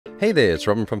Hey there, it's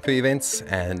Robin from FooEvents,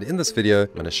 and in this video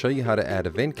I'm going to show you how to add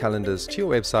event calendars to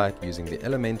your website using the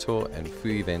Elementor and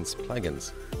FooEvents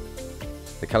plugins.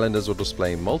 The calendars will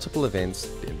display multiple events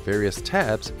in various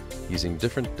tabs using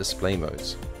different display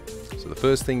modes. So the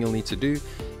first thing you'll need to do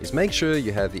is make sure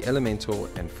you have the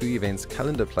Elementor and FooEvents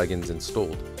calendar plugins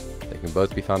installed. They can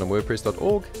both be found on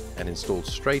WordPress.org and installed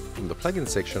straight from the plugin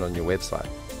section on your website.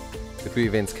 The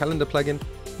FooEvents calendar plugin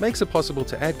makes it possible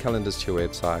to add calendars to your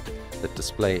website that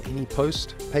display any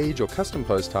post, page or custom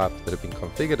post type that have been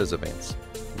configured as events.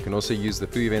 You can also use the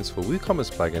FooEvents for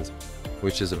WooCommerce plugins,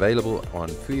 which is available on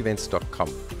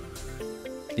FooEvents.com.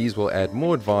 These will add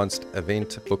more advanced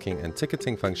event booking and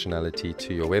ticketing functionality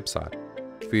to your website.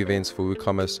 FooEvents for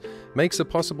WooCommerce makes it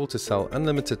possible to sell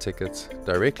unlimited tickets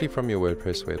directly from your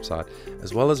WordPress website,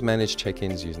 as well as manage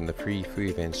check-ins using the free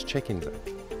FooEvents check-ins app.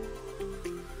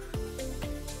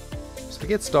 To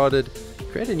get started,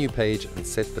 create a new page and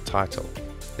set the title.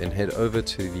 Then head over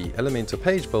to the Elementor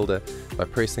page builder by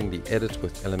pressing the Edit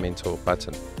with Elementor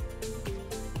button.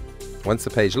 Once the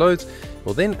page loads,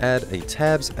 we'll then add a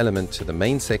tabs element to the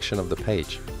main section of the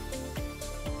page.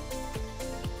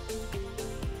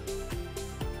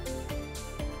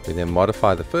 We then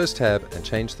modify the first tab and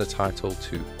change the title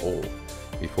to All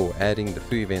before adding the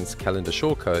FooEvents calendar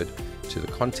shortcode to the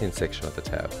content section of the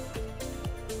tab.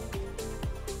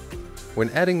 When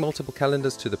adding multiple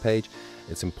calendars to the page,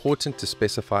 it's important to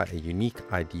specify a unique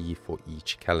ID for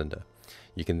each calendar.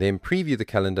 You can then preview the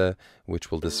calendar, which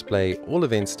will display all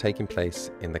events taking place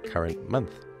in the current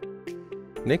month.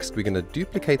 Next, we're going to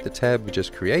duplicate the tab we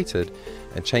just created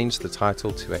and change the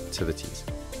title to Activities.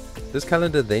 This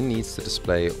calendar then needs to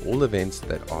display all events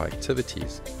that are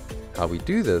activities. How we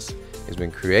do this is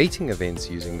when creating events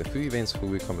using the FooEvents for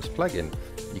WooCommerce plugin,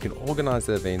 you can organize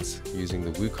the events using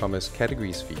the WooCommerce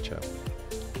categories feature.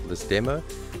 For this demo,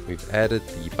 we've added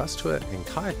the Bus Tour and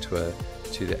Kayak tour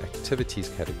to the activities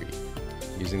category.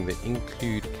 Using the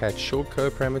include cat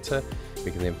shortcode parameter,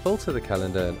 we can then filter the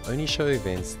calendar and only show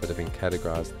events that have been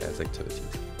categorized as activities.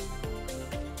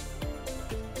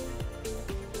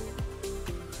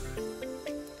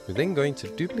 We're then going to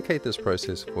duplicate this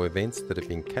process for events that have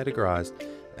been categorized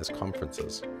as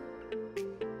conferences.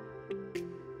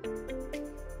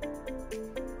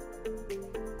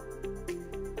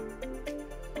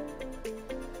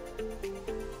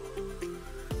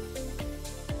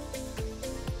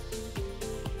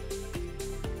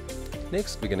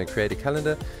 Next, we're going to create a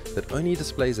calendar that only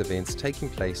displays events taking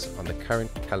place on the current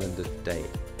calendar day.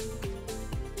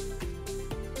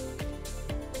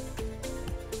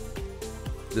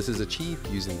 This is achieved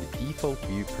using the default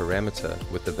view parameter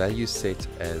with the value set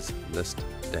as list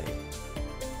day.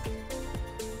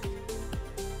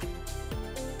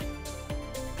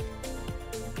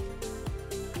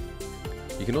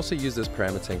 You can also use this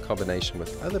parameter in combination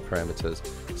with other parameters,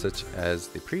 such as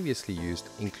the previously used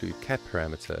include cat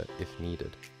parameter if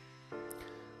needed.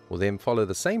 We'll then follow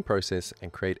the same process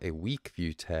and create a week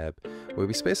view tab where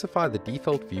we specify the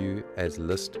default view as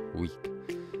list week.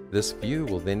 This view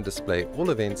will then display all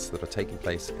events that are taking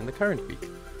place in the current week.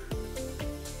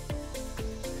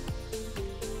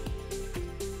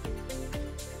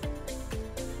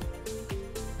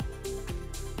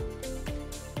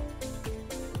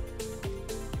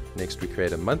 Next, we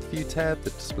create a month view tab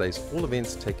that displays all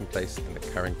events taking place in the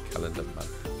current calendar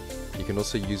month. You can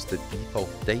also use the default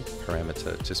date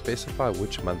parameter to specify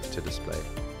which month to display.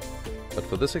 But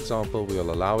for this example, we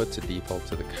will allow it to default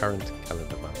to the current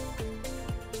calendar month.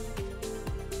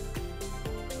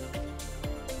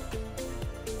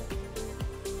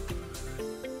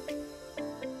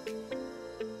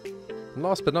 And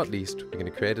last but not least, we're going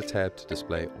to create a tab to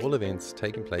display all events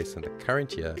taking place in the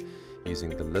current year using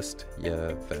the list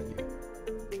year value.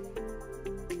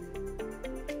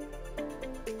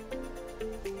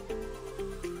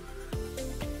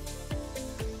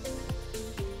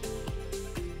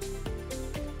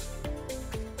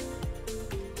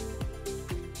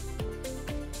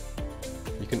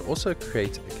 You can also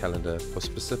create a calendar for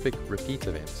specific repeat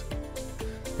events.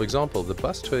 For example, the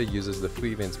Bus Tour uses the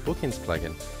FooEvents Bookings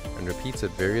plugin and repeats at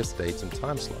various dates and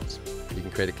time slots. You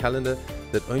can create a calendar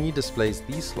that only displays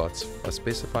these slots by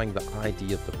specifying the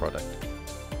ID of the product.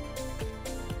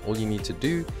 All you need to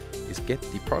do is get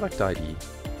the product ID,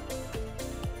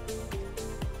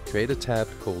 create a tab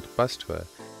called Bus Tour,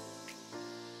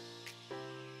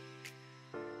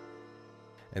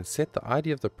 and set the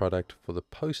ID of the product for the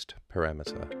post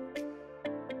parameter.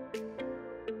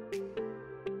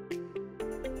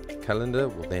 The calendar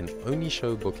will then only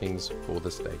show bookings for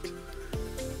this date.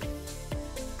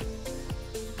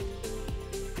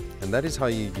 And that is how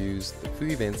you use the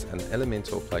FooEvents and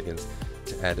Elementor plugins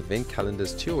to add event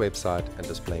calendars to your website and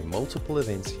display multiple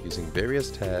events using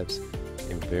various tabs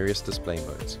in various display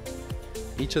modes.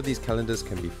 Each of these calendars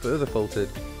can be further filtered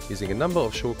using a number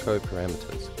of shortcode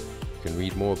parameters. You can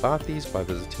read more about these by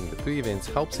visiting the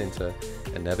FooEvents Help Center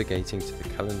and navigating to the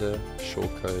Calendar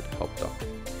Shortcode Help Doc.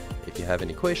 If you have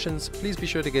any questions, please be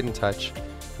sure to get in touch,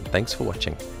 and thanks for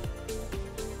watching.